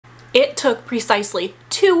It took precisely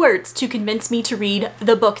 2 words to convince me to read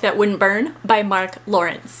The Book That Wouldn't Burn by Mark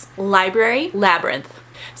Lawrence. Library Labyrinth.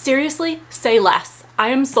 Seriously, say less. I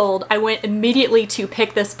am sold. I went immediately to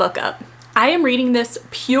pick this book up. I am reading this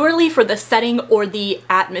purely for the setting or the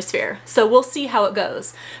atmosphere, so we'll see how it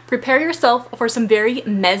goes. Prepare yourself for some very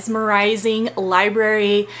mesmerizing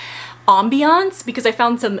library ambiance, because I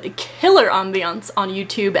found some killer ambiance on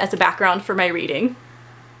YouTube as a background for my reading.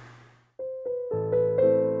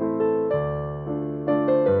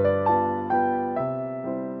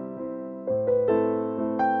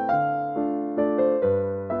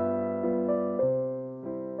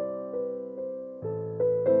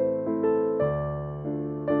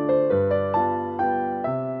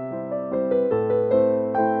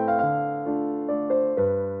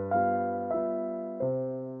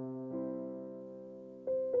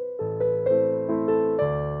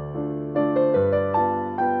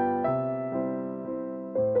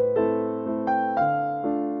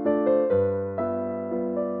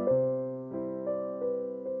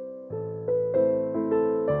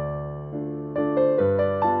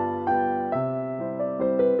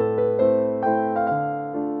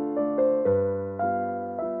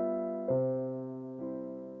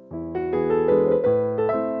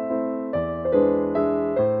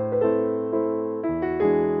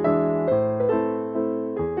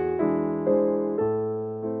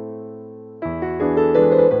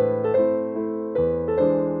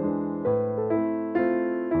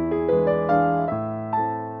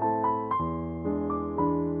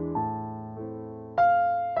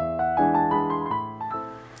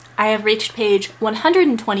 I have reached page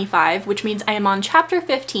 125, which means I am on chapter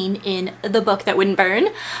 15 in The Book That Wouldn't Burn.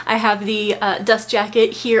 I have the dust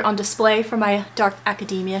jacket here on display for my dark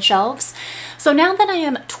academia shelves. So now that I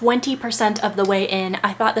am 20% of the way in,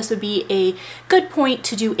 I thought this would be a good point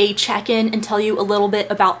to do a check-in and tell you a little bit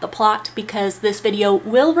about the plot, because this video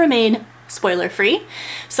will remain spoiler-free,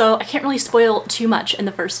 so I can't really spoil too much in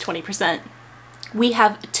the first 20%. We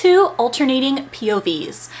have 2 alternating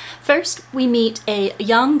POVs. First, we meet a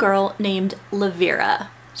young girl named Lavira.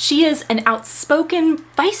 She is an outspoken,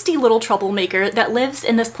 feisty little troublemaker that lives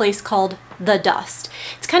in this place called The Dust.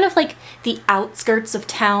 It's kind of like the outskirts of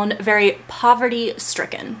town, very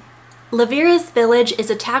poverty-stricken. Lavira's village is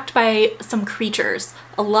attacked by some creatures.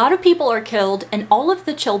 A lot of people are killed, and all of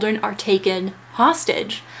the children are taken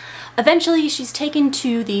hostage. Eventually, she's taken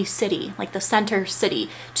to the city, like the center city,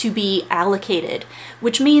 to be allocated,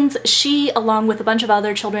 which means she, along with a bunch of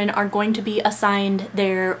other children, are going to be assigned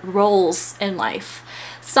their roles in life.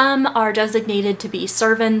 Some are designated to be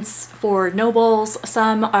servants for nobles,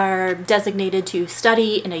 some are designated to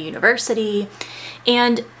study in a university,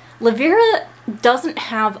 and Lavira doesn't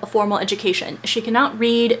have a formal education. She cannot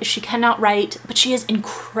read, she cannot write, but she is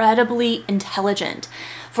incredibly intelligent.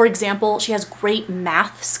 For example, she has great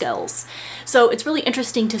math skills. So it's really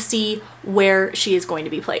interesting to see where she is going to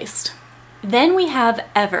be placed. Then we have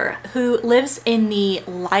Ever, who lives in the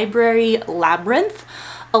library labyrinth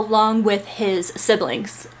along with his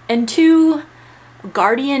siblings and 2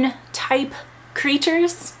 guardian type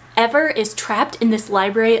creatures. Ever is trapped in this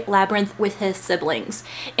library labyrinth with his siblings.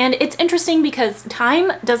 And it's interesting because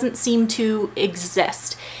time doesn't seem to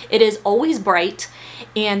exist. It is always bright,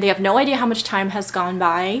 and they have no idea how much time has gone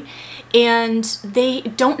by, and they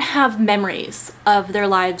don't have memories of their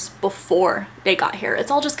lives before they got here.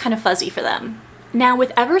 It's all just kind of fuzzy for them. Now,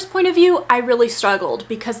 with Ever's point of view, I really struggled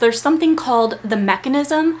because there's something called the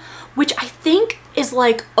mechanism, which I think is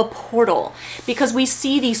like a portal, because we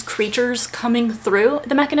see these creatures coming through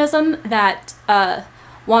the mechanism that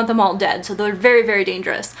want them all dead, so they're very, very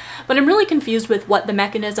dangerous. But I'm really confused with what the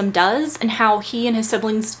mechanism does and how he and his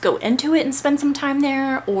siblings go into it and spend some time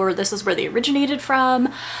there, or this is where they originated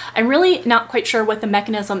from. I'm really not quite sure what the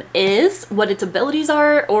mechanism is, what its abilities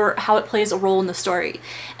are, or how it plays a role in the story.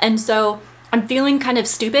 And so I'm feeling kind of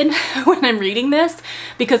stupid when I'm reading this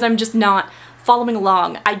because I'm just not following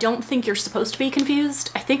along. I don't think you're supposed to be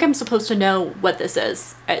confused. I think I'm supposed to know what this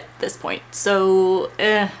is at this point. So,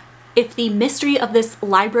 If the mystery of this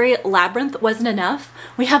library labyrinth wasn't enough,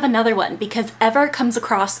 we have another one, because Ever comes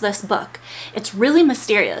across this book. It's really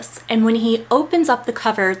mysterious, and when he opens up the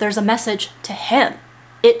cover, there's a message to him.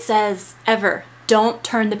 It says, "Ever, don't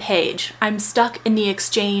turn the page. I'm stuck in the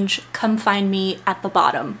exchange. Come find me at the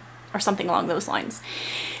bottom," or something along those lines.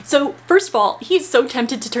 So first of all, he's so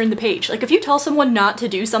tempted to turn the page. Like, if you tell someone not to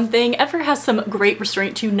do something, Ever has some great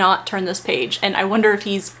restraint to not turn this page, and I wonder if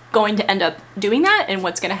he's going to end up doing that and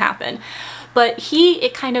what's going to happen. But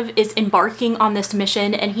it kind of is embarking on this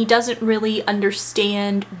mission, and he doesn't really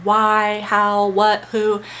understand why, how, what,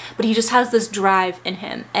 who, but he just has this drive in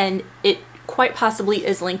him, and it quite possibly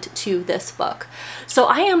is linked to this book. So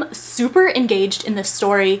I am super engaged in this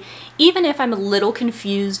story, even if I'm a little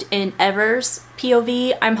confused in Ever's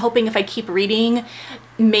POV. I'm hoping if I keep reading,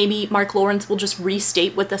 maybe Mark Lawrence will just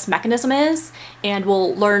restate what this mechanism is and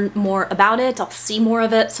we'll learn more about it. I'll see more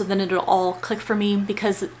of it, so then it'll all click for me,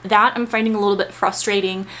 because that I'm finding a little bit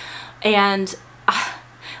frustrating. And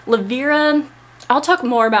Lavira, I'll talk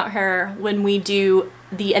more about her when we do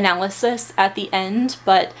the analysis at the end,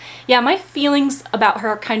 but yeah, my feelings about her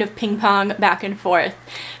are kind of ping pong back and forth.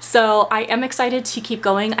 So I am excited to keep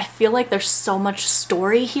going. I feel like there's so much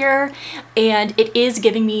story here, and it is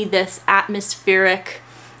giving me this atmospheric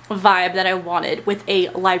vibe that I wanted with a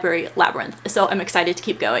library labyrinth. So I'm excited to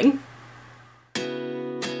keep going.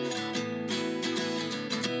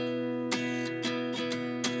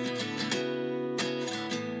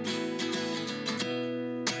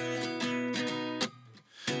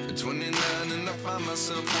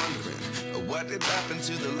 Myself wondering what did happen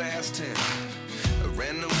to the last 10. I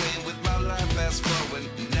ran away with my life, fast forward,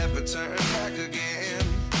 never turn back again.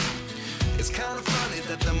 It's kind of funny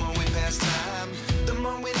that the more we pass time, the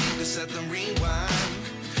more we need to set the rewind.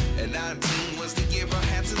 And 19 was the year I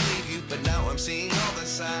had to leave you, but now I'm seeing all the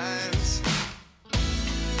signs.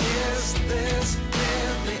 Is this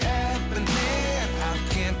really happening? I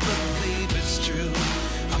can't believe it's true.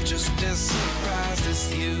 I'm just as surprised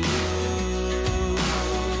as you.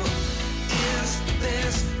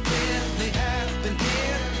 This really happening?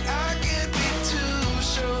 I can't be too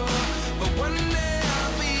sure, but one day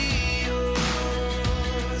I'll be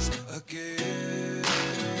yours again.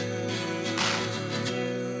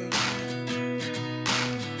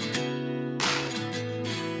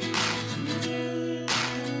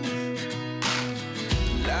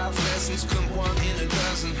 Life lessons come one in a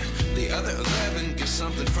dozen, the other 11 get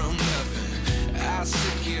something from nothing. I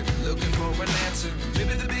sit here looking for an answer.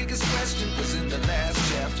 Maybe the biggest question was in the last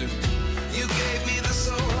chapter. You gave me the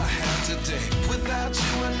soul I have today. Without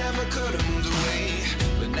you I never could have moved away.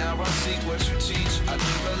 But now I see what you teach. I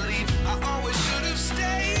do believe I always should have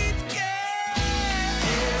stayed. Yeah.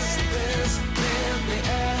 Is this really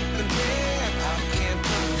happening? I can't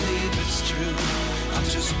believe it's true. I'm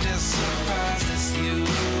just as surprised as you.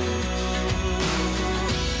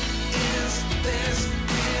 Is this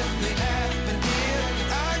really happening?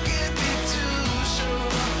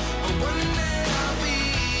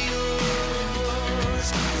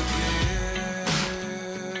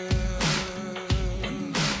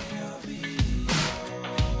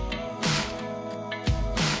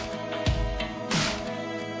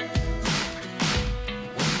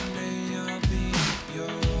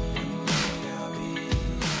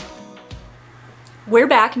 We're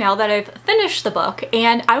back now that I've finished the book,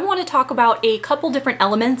 and I want to talk about a couple different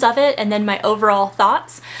elements of it and then my overall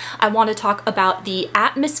thoughts. I want to talk about the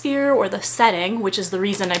atmosphere or the setting, which is the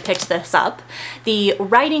reason I picked this up, the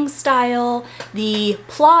writing style, the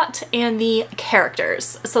plot, and the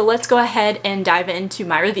characters. So let's go ahead and dive into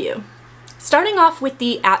my review. Starting off with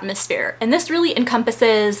the atmosphere, and this really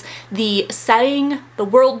encompasses the setting, the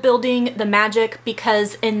world building, the magic,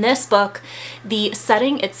 because in this book, the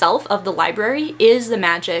setting itself of the library is the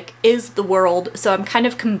magic, is the world, so I'm kind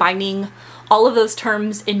of combining all of those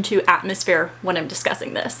terms into atmosphere when I'm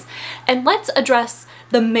discussing this. And let's address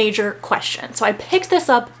the major question. So I picked this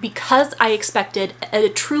up because I expected a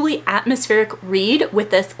truly atmospheric read with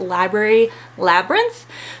this library labyrinth.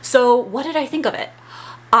 So what did I think of it?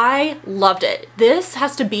 I loved it. This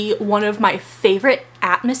has to be one of my favorite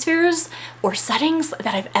atmospheres or settings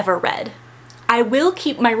that I've ever read. I will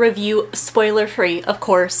keep my review spoiler-free, of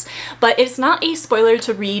course, but it's not a spoiler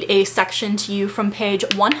to read a section to you from page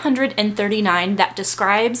 139 that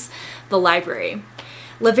describes the library.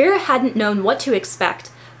 Lavira hadn't known what to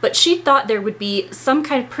expect, but she thought there would be some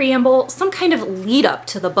kind of preamble, some kind of lead-up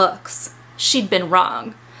to the books. She'd been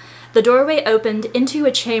wrong. The doorway opened into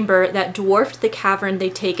a chamber that dwarfed the cavern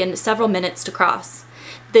they'd taken several minutes to cross.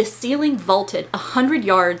 The ceiling vaulted 100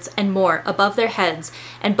 yards and more above their heads,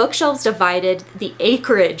 and bookshelves divided the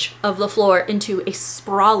acreage of the floor into a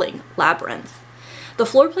sprawling labyrinth. The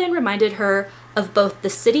floor plan reminded her of both the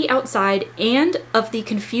city outside and of the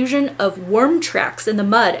confusion of worm tracks in the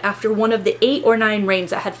mud after one of the 8 or 9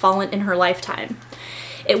 rains that had fallen in her lifetime.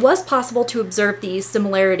 It was possible to observe these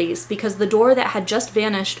similarities because the door that had just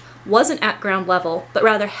vanished wasn't at ground level, but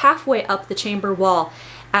rather halfway up the chamber wall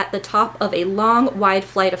at the top of a long, wide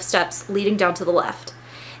flight of steps leading down to the left.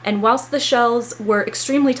 And whilst the shelves were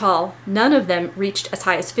extremely tall, none of them reached as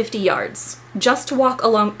high as 50 yards. Just to walk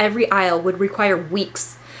along every aisle would require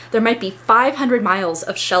weeks. There might be 500 miles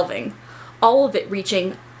of shelving, all of it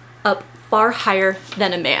reaching up far higher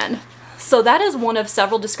than a man. So that is one of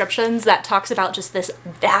several descriptions that talks about just this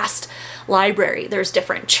vast library. There's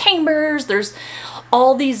different chambers, there's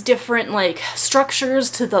all these different like structures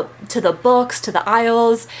to the books, to the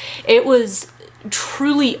aisles. It was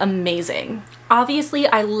truly amazing. Obviously,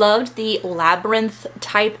 I loved the labyrinth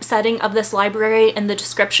type setting of this library and the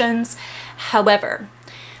descriptions. However,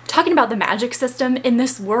 talking about the magic system in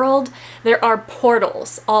this world, there are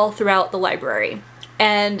portals all throughout the library.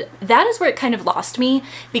 And that is where it kind of lost me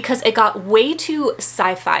because it got way too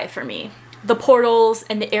sci-fi for me. The portals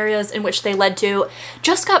and the areas in which they led to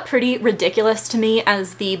just got pretty ridiculous to me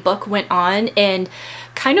as the book went on and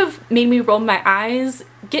kind of made me roll my eyes,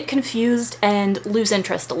 get confused, and lose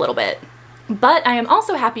interest a little bit. But I am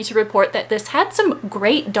also happy to report that this had some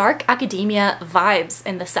great dark academia vibes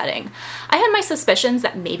in the setting. I had my suspicions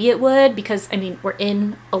that maybe it would because, I mean, we're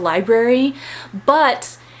in a library,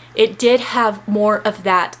 but it did have more of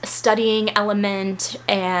that studying element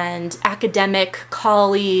and academic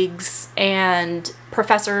colleagues and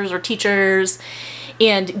professors or teachers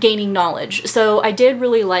and gaining knowledge. So I did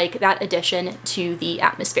really like that addition to the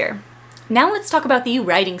atmosphere. Now let's talk about the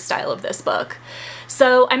writing style of this book.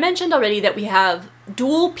 So I mentioned already that we have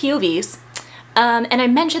dual POVs, and I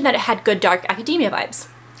mentioned that it had good dark academia vibes.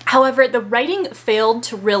 However, the writing failed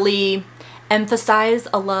to really emphasize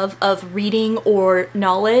a love of reading or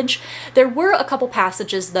knowledge. There were a couple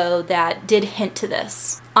passages though that did hint to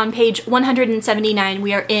this. On page 179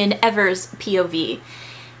 we are in Ever's POV,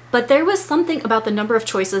 but there was something about the number of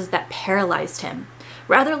choices that paralyzed him,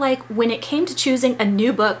 rather like when it came to choosing a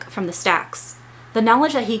new book from the stacks. The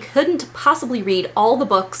knowledge that he couldn't possibly read all the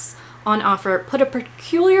books on offer put a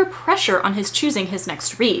peculiar pressure on his choosing his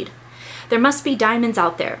next read. There must be diamonds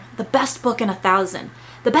out there, the best book in 1,000,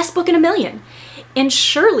 the best book in 1,000,000. And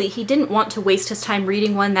surely he didn't want to waste his time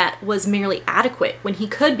reading one that was merely adequate when he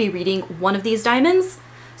could be reading one of these diamonds.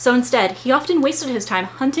 So instead, he often wasted his time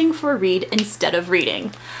hunting for a read instead of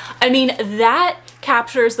reading. I mean, that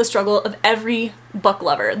captures the struggle of every book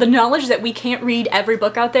lover. The knowledge that we can't read every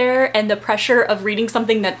book out there and the pressure of reading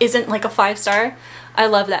something that isn't like a 5-star. I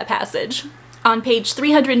love that passage. On page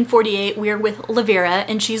 348, we're with Lavira,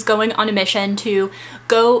 and she's going on a mission to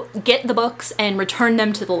go get the books and return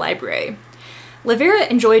them to the library. Lavira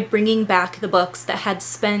enjoyed bringing back the books that had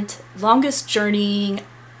spent longest journeying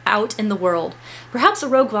out in the world. Perhaps a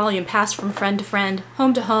rogue volume passed from friend to friend,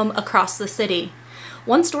 home to home, across the city.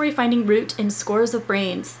 One story finding root in scores of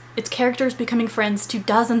brains, its characters becoming friends to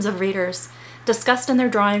dozens of readers, discussed in their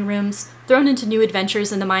drawing rooms, thrown into new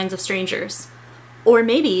adventures in the minds of strangers. Or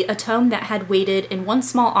maybe a tome that had waited in one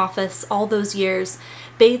small office all those years,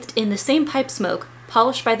 bathed in the same pipe smoke,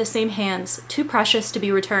 polished by the same hands, too precious to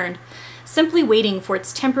be returned, simply waiting for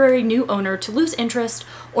its temporary new owner to lose interest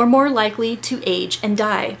or more likely to age and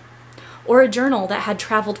die. Or a journal that had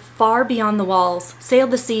traveled far beyond the walls,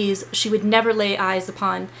 sailed the seas she would never lay eyes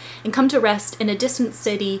upon, and come to rest in a distant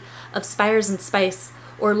city of spires and spice,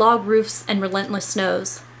 or log roofs and relentless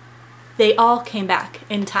snows. They all came back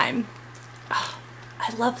in time. Oh,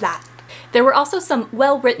 I love that. There were also some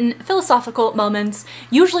well-written philosophical moments,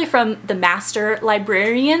 usually from the master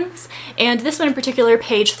librarians, and this one in particular,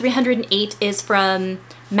 page 308, is from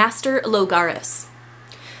Master Logaris.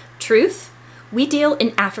 Truth? We deal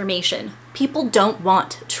in affirmation. People don't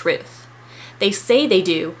want truth. They say they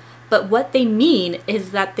do, but what they mean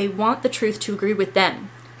is that they want the truth to agree with them.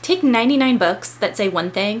 Take 99 books that say one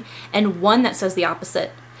thing and one that says the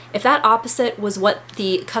opposite. If that opposite was what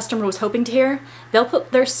the customer was hoping to hear, they'll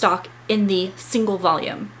put their stock in the single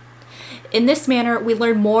volume. In this manner, we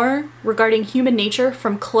learn more regarding human nature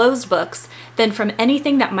from closed books than from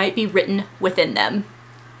anything that might be written within them.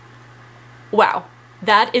 Wow,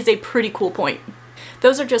 that is a pretty cool point.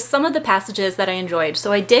 Those are just some of the passages that I enjoyed,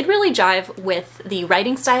 so I did really jive with the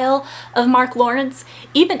writing style of Mark Lawrence,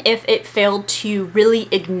 even if it failed to really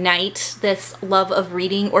ignite this love of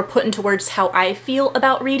reading or put into words how I feel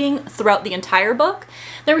about reading throughout the entire book.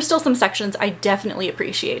 There were still some sections I definitely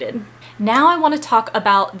appreciated. Now I want to talk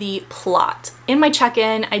about the plot. In my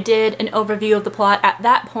check-in, I did an overview of the plot at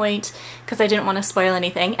that point because I didn't want to spoil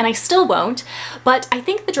anything, and I still won't, but I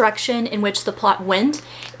think the direction in which the plot went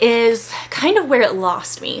is kind of where it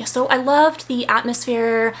lost me. So I loved the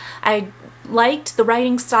atmosphere, I liked the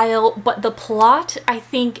writing style, but the plot, I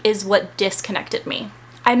think, is what disconnected me.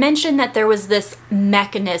 I mentioned that there was this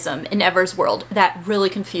mechanism in Ever's world that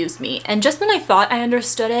really confused me, and just when I thought I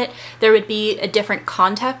understood it, there would be a different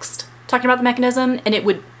context talking about the mechanism, and it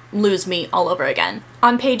would lose me all over again.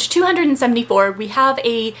 On page 274, we have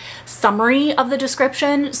a summary of the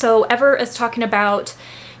description. So Ever is talking about,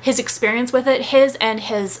 his experience with it, his and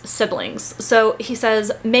his siblings. So he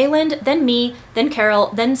says, Mayland, then me, then Carol,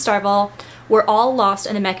 then Starball were all lost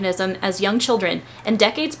in the mechanism as young children, and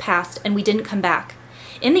decades passed and we didn't come back.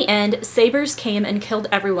 In the end, sabers came and killed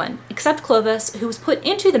everyone, except Clovis, who was put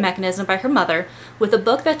into the mechanism by her mother with a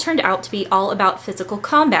book that turned out to be all about physical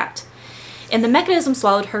combat. And the mechanism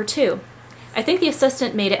swallowed her too. I think the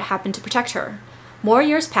assistant made it happen to protect her. More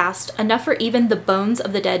years passed, enough for even the bones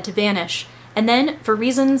of the dead to vanish. And then, for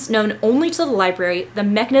reasons known only to the library, the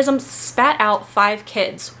mechanism spat out 5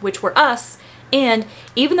 kids, which were us, and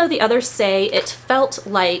even though the others say it felt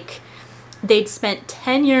like they'd spent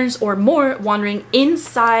 10 years or more wandering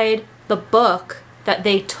inside the book that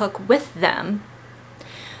they took with them,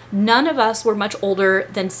 none of us were much older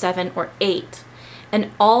than 7 or 8.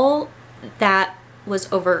 And all that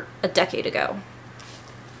was over a decade ago.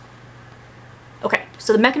 Okay,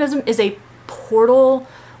 so the mechanism is a portal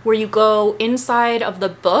where you go inside of the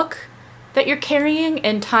book that you're carrying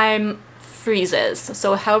and time freezes.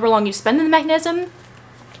 So however long you spend in the mechanism,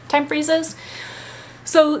 time freezes.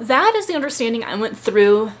 So that is the understanding I went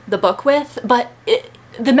through the book with, but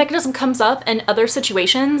the mechanism comes up in other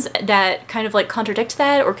situations that kind of like contradict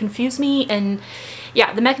that or confuse me, and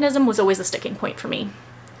yeah, the mechanism was always a sticking point for me.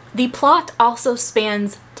 The plot also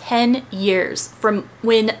spans 10 years, from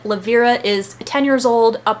when Lavira is 10 years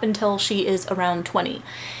old up until she is around 20.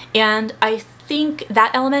 And I think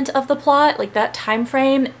that element of the plot, like that time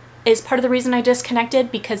frame, is part of the reason I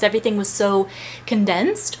disconnected, because everything was so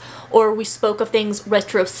condensed, or we spoke of things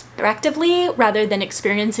retrospectively rather than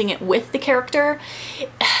experiencing it with the character.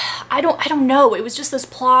 I don't know. It was just this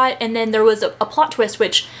plot, and then there was a plot twist,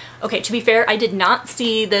 which, okay, to be fair, I did not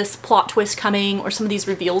see this plot twist coming or some of these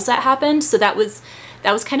reveals that happened, so that was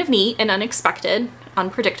kind of neat and unexpected,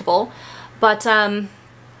 unpredictable, but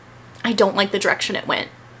I don't like the direction it went.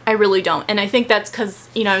 I really don't. And I think that's because,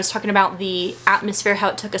 you know, I was talking about the atmosphere, how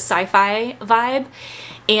it took a sci-fi vibe,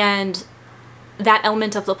 and that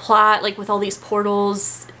element of the plot, like with all these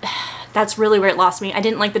portals, that's really where it lost me. I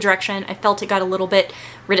didn't like the direction. I felt it got a little bit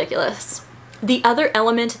ridiculous. The other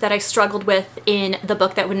element that I struggled with in The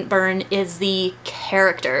Book That Wouldn't Burn is the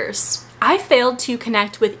characters. I failed to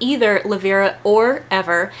connect with either Lavira or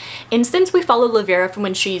Ever, and since we follow Lavira from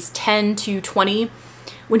when she's 10 to 20,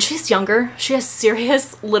 when she's younger, she has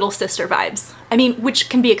serious little sister vibes. I mean, which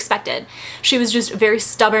can be expected. She was just very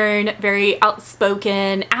stubborn, very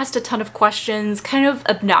outspoken, asked a ton of questions, kind of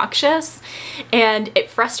obnoxious, and it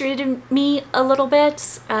frustrated me a little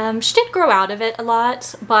bit. She did grow out of it a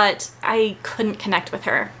lot, but I couldn't connect with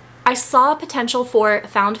her. I saw potential for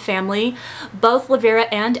found family. Both Lavira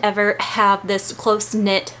and Ever have this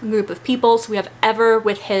close-knit group of people. So we have Ever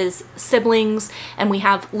with his siblings, and we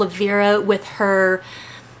have Lavira with her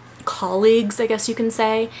colleagues, I guess you can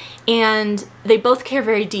say, and they both care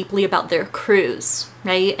very deeply about their crews,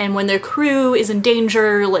 right? And when their crew is in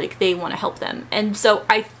danger, like, they want to help them. And so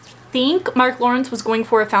I think Mark Lawrence was going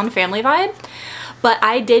for a found family vibe, but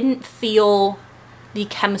I didn't feel the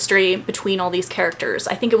chemistry between all these characters.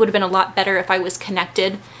 I think it would have been a lot better if I was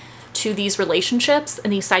connected to these relationships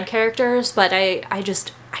and these side characters, but I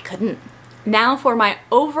couldn't. Now for my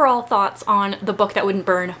overall thoughts on The Book That Wouldn't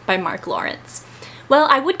Burn by Mark Lawrence. Well,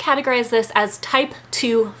 I would categorize this as type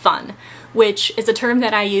 2 fun, which is a term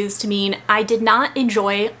that I use to mean I did not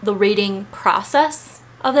enjoy the reading process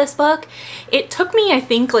of this book. It took me, I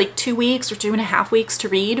think, like 2 weeks or 2.5 weeks to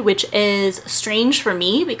read, which is strange for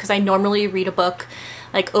me because I normally read a book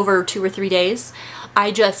like over 2 or 3 days.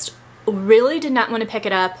 I just really did not want to pick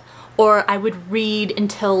it up, or I would read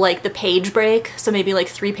until like the page break, so maybe like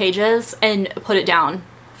 3 pages, and put it down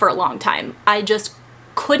for a long time. I just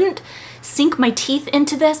couldn't sink my teeth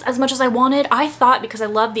into this as much as I wanted. I thought, because I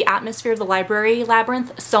love the atmosphere of the library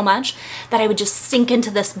labyrinth so much, that I would just sink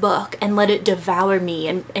into this book and let it devour me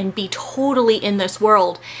and be totally in this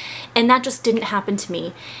world. And that just didn't happen to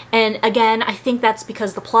me. And again, I think that's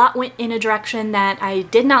because the plot went in a direction that I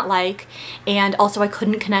did not like, and also I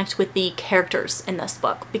couldn't connect with the characters in this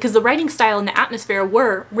book because the writing style and the atmosphere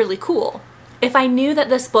were really cool. If I knew that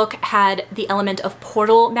this book had the element of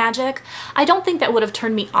portal magic, I don't think that would have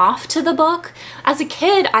turned me off to the book. As a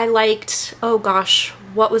kid, I liked, oh gosh,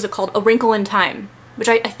 what was it called? A Wrinkle in Time, which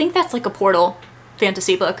I think that's like a portal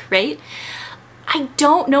fantasy book, right? I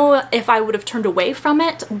don't know if I would have turned away from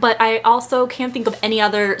it, but I also can't think of any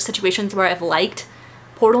other situations where I've liked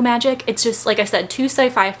portal magic. It's just, like I said, too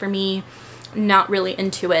sci-fi for me, not really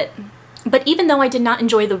into it. But even though I did not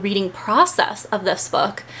enjoy the reading process of this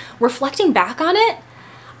book, reflecting back on it,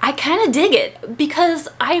 I kind of dig it because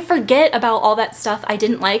I forget about all that stuff I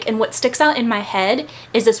didn't like, and what sticks out in my head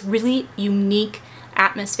is this really unique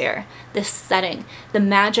atmosphere, this setting, the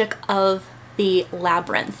magic of the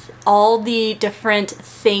labyrinth, all the different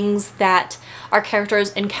things that our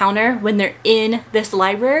characters encounter when they're in this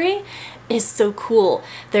library is so cool.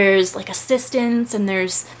 There's like assistants and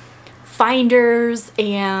there's finders,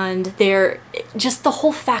 and they're just the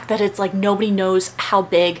whole fact that it's like nobody knows how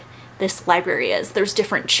big this library is. There's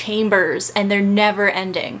different chambers and they're never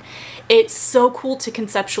ending. It's so cool to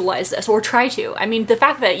conceptualize this, or try to. I mean, the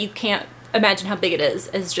fact that you can't imagine how big it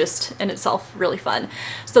is just in itself really fun.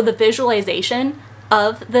 So the visualization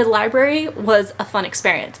of the library was a fun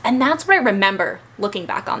experience, and that's what I remember looking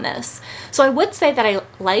back on this. So I would say that I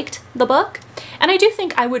liked the book, and I do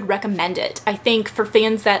think I would recommend it. I think for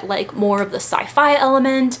fans that like more of the sci-fi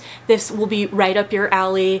element, this will be right up your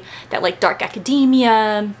alley. That like dark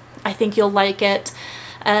academia, I think you'll like it.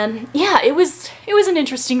 Yeah, it was an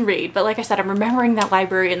interesting read, but like I said, I'm remembering that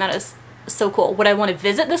library, and that is so cool. Would I want to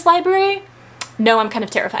visit this library? No, I'm kind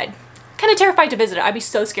of terrified. Kind of terrified to visit it. I'd be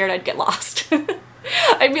so scared I'd get lost.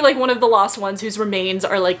 I'd be like one of the lost ones whose remains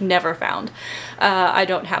are like never found. I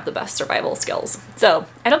don't have the best survival skills. So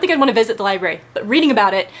I don't think I'd want to visit the library, but reading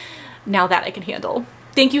about it, now that I can handle.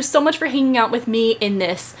 Thank you so much for hanging out with me in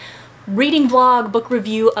this reading vlog book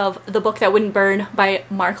review of The Book That Wouldn't Burn by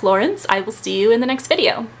Mark Lawrence. I will see you in the next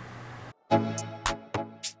video.